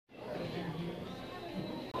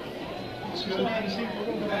That's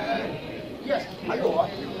good. Yes, hello.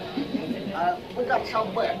 We got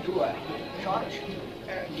somewhere to charge.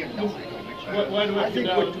 Why do I think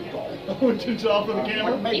we're too tall. We're too tall for the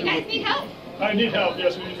camera? Do you guys need help? I need help,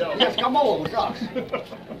 yes, we need help. Yes, come over with us.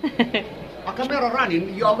 A camera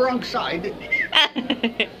running, you're wrong side.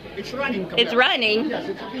 It's running camera. It's running? Yes,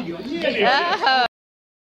 it's a video. Yeah. Oh.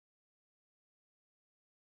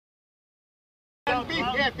 I'm big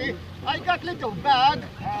happy. I got little bag.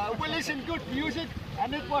 We listen good music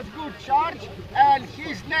and it was good charge. And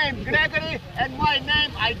his name Gregory and my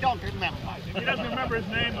name I don't remember. He doesn't remember his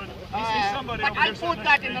name, but he sees somebody but over I there put sitting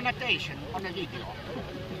that next in to the me. notation on the video.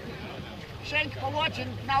 Thank you for watching.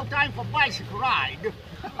 Now time for bicycle ride.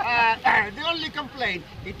 The only complaint,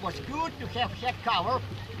 it was good to have head cover.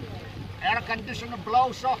 Air conditioner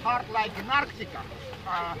blows so hard like in Arctica.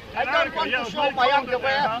 I don't want to show my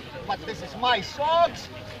underwear, but this is my socks.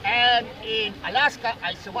 And in Alaska,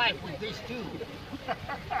 I survived with these two.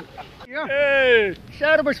 Hey!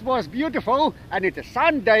 Service was beautiful, and it's a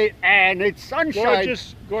Sunday, and it's sunshine.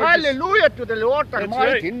 Gorgeous, gorgeous. Hallelujah to the Lord That's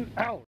Almighty.